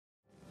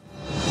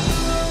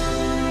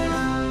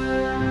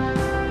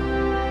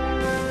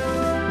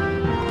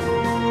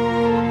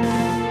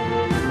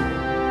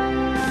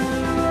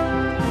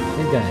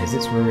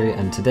Rory,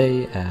 and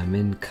today I'm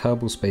in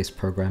Kerbal Space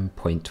Program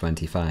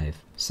 0.25.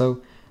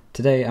 So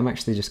today I'm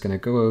actually just going to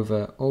go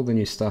over all the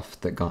new stuff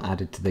that got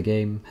added to the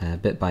game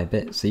bit by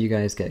bit, so you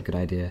guys get a good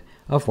idea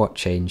of what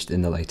changed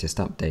in the latest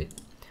update.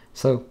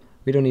 So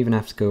we don't even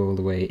have to go all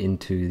the way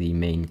into the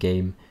main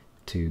game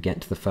to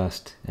get to the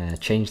first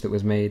change that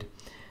was made.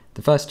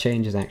 The first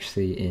change is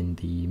actually in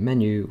the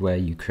menu where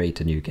you create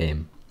a new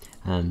game.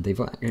 And they've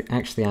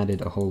actually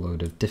added a whole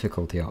load of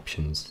difficulty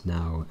options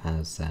now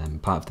as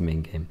part of the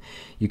main game.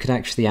 You could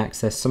actually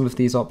access some of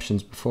these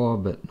options before,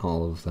 but not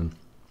all of them.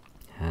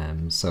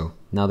 So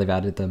now they've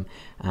added them,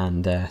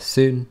 and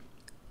soon,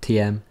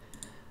 TM,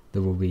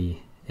 there will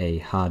be a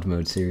hard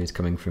mode series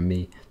coming from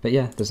me. But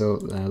yeah, there's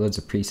loads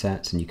of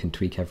presets, and you can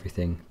tweak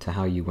everything to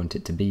how you want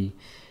it to be,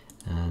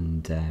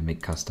 and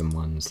make custom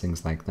ones,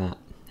 things like that.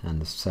 And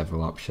there's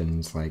several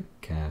options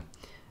like,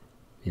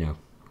 you know,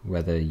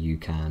 whether you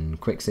can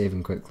quick save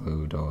and quick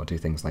load or do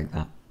things like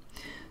that.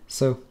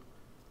 So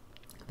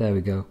there we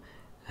go,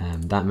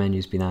 that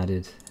menu's been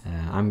added.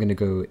 I'm going to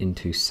go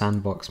into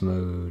sandbox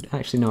mode.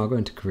 Actually no, I'll go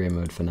into career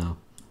mode for now,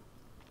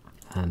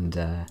 and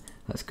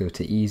let's go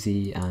to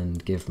easy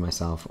and give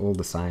myself all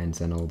the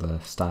signs and all the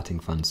starting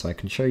funds so I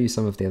can show you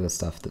some of the other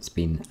stuff that's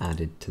been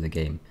added to the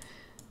game.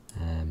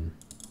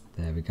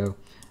 There we go.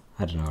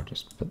 I don't know, I'll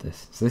just put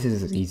this. So this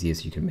is as easy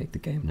as you can make the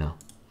game now.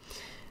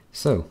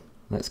 So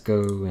let's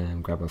go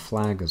grab a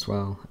flag as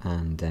well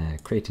and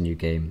create a new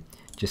game,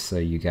 just so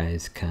you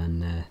guys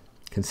can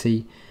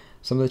see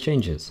some of the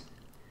changes.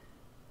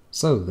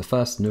 So the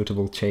first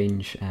notable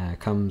change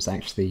comes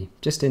actually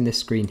just in this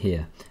screen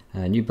here.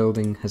 A new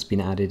building has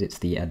been added. It's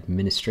the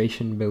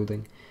administration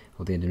building,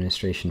 or the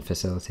administration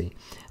facility,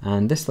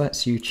 and this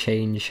lets you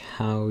change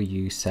how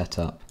you set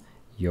up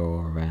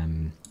your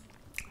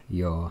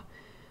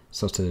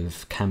sort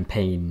of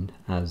campaign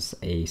as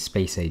a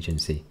space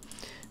agency.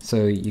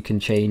 So you can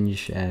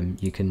change,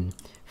 you can,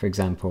 for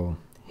example,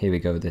 here we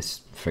go,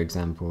 this for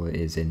example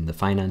is in the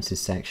finances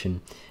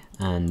section,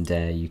 and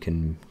you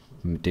can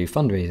do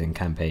fundraising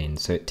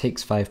campaigns. So it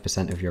takes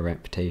 5% of your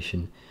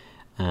reputation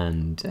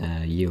and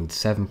yields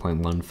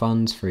 7.1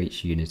 funds for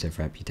each unit of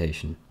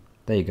reputation.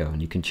 There you go,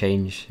 and you can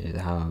change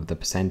how the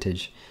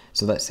percentage.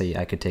 So let's say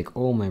I could take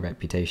all my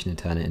reputation and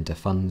turn it into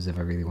funds if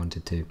I really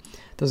wanted to.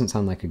 Doesn't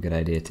sound like a good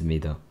idea to me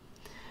though.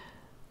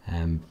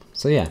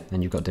 So yeah,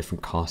 and you've got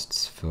different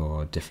costs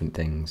for different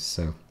things.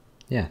 So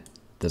yeah,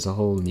 there's a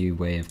whole new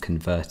way of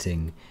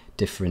converting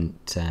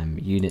different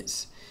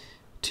units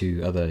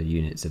to other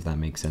units, if that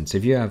makes sense. So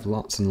if you have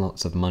lots and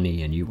lots of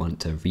money and you want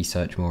to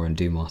research more and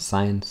do more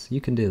science, you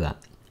can do that.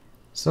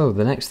 So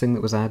the next thing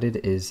that was added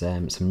is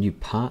some new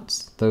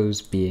parts,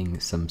 those being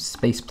some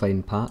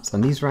spaceplane parts,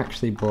 and these were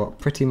actually bought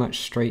pretty much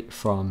straight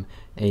from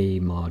a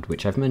mod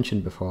which I've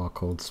mentioned before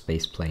called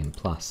Spaceplane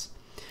Plus.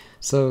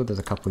 So there's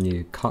a couple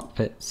new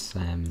cockpits,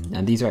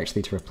 and these are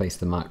actually to replace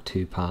the Mark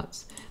II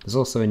parts. There's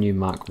also a new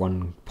Mark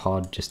I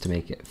pod just to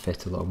make it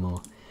fit a little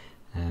more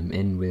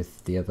in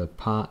with the other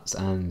parts,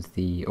 and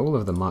all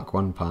of the Mark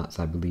I parts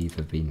I believe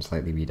have been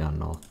slightly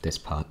redone, or this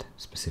part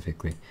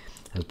specifically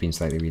has been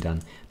slightly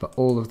redone, but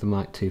all of the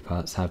Mark II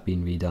parts have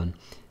been redone.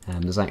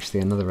 There's actually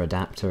another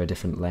adapter, a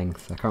different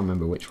length, I can't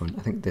remember which one,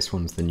 I think this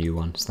one's the new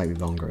one, slightly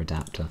longer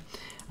adapter.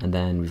 And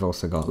then we've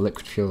also got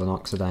liquid fuel and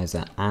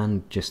oxidizer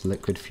and just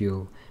liquid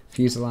fuel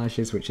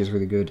fuselages, which is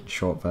really good,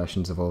 short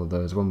versions of all of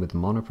those, one with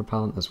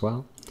monopropellant as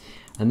well.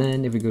 And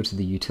then if we go to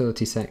the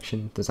utility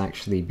section, there's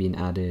actually been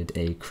added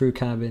a crew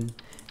cabin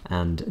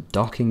and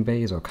docking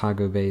bays or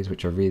cargo bays,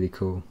 which are really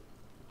cool,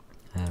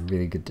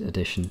 really good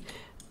addition,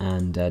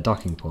 and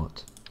docking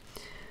port.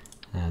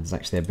 There's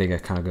actually a bigger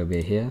cargo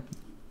bay here.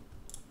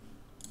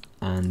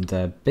 And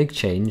a big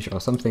change, or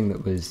something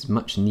that was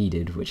much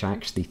needed, which I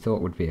actually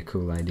thought would be a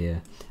cool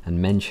idea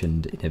and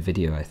mentioned in a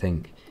video, I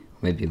think,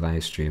 maybe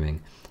live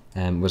streaming,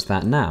 was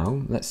that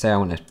now, let's say I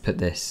want to put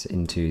this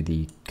into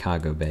the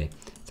cargo bay.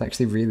 It's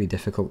actually really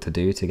difficult to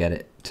do to get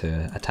it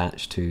to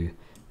attach to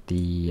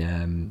the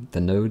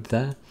node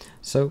there.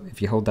 So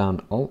if you hold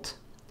down Alt,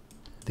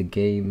 the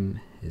game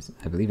is,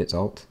 I believe it's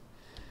Alt.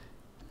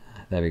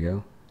 There we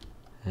go.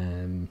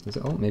 Is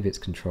it Alt? Maybe it's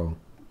Control.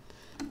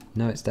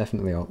 No, it's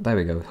definitely Alt. There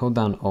we go. Hold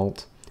down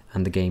Alt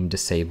and the game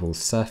disables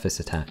surface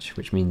attach,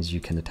 which means you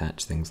can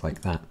attach things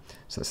like that.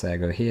 So let's say I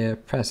go here,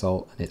 press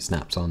Alt, and it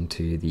snaps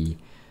onto the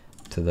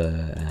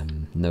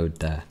node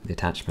there, the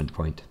attachment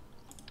point.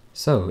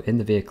 So in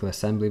the vehicle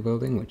assembly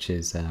building, which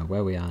is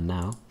where we are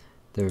now,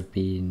 there have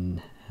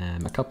been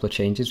a couple of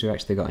changes. We've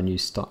actually got a new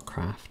stock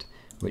craft,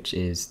 which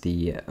is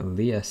the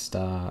Lear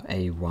Star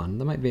A1.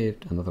 There might be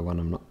another one,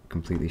 I'm not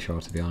completely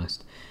sure to be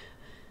honest.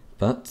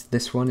 But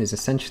this one is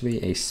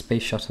essentially a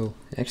space shuttle.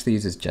 It actually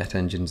uses jet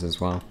engines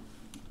as well.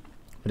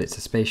 But it's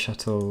a space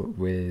shuttle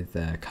with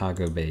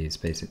cargo bays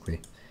basically.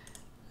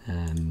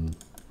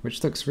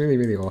 Which looks really,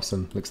 really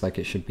awesome. Looks like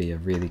it should be a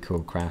really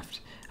cool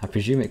craft. I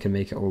presume it can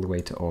make it all the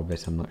way to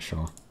orbit, I'm not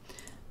sure.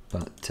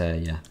 But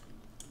yeah,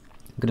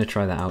 I'm going to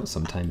try that out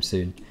sometime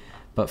soon.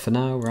 But for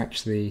now, we're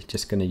actually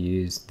just going to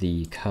use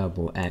the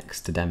Kerbal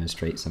X to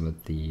demonstrate some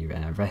of the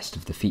rest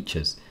of the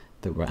features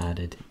that were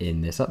added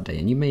in this update.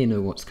 And you may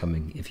know what's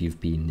coming if you've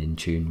been in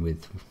tune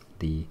with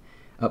the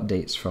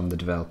updates from the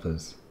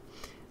developers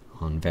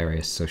on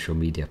various social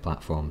media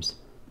platforms.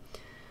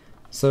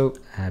 So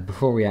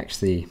before we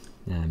actually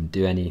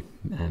do any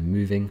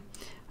moving,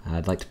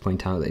 I'd like to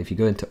point out that if you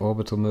go into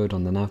orbital mode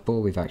on the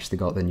navball, we've actually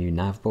got the new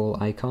navball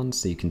icon,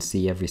 so you can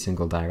see every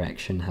single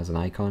direction has an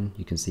icon.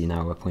 You can see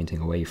now we're pointing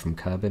away from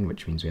Kerbin,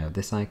 which means we have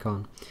this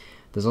icon.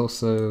 There's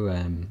also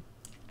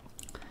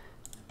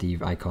the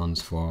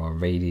icons for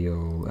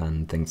radial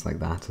and things like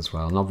that as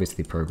well, and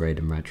obviously prograde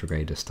and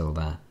retrograde are still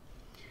there.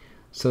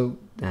 So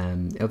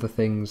the other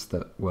things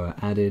that were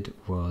added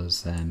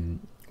was,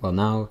 well,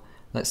 now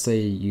let's say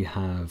you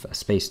have a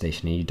space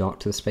station and you dock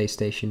to the space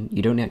station.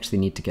 You don't actually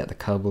need to get the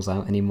Kerbals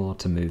out anymore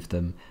to move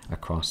them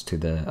across to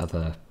the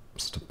other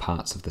sort of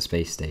parts of the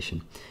space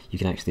station. You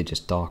can actually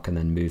just dock and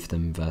then move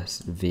them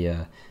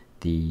via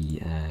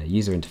the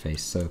user interface.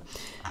 So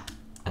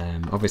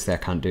obviously I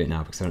can't do it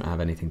now because I don't have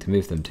anything to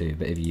move them to,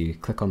 but if you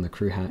click on the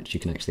crew hatch,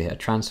 you can actually hit a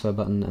transfer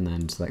button and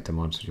then select a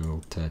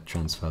module to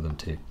transfer them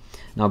to.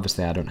 Now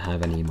obviously I don't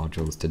have any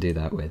modules to do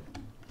that with.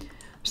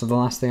 So the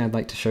last thing I'd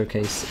like to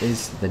showcase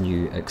is the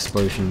new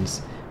explosions,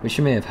 which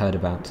you may have heard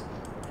about.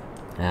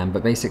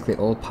 But basically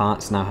all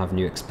parts now have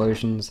new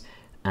explosions,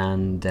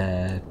 and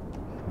the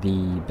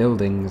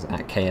buildings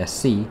at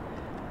KSC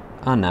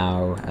are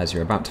now, as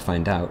you're about to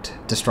find out,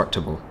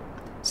 destructible.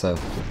 So,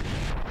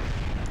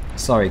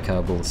 sorry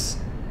Kerbals,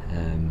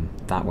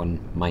 that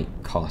one might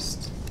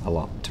cost a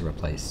lot to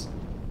replace.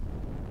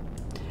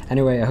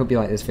 Anyway, I hope you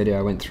liked this video.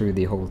 I went through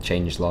the whole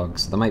change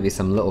logs. There might be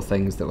some little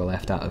things that were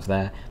left out of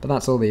there, but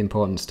that's all the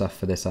important stuff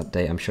for this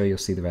update. I'm sure you'll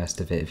see the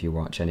rest of it if you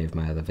watch any of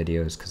my other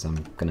videos, because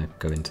I'm going to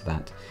go into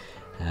that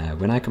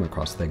when I come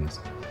across things.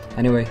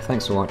 Anyway,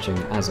 thanks for watching,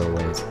 as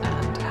always,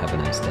 and have a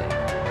nice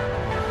day.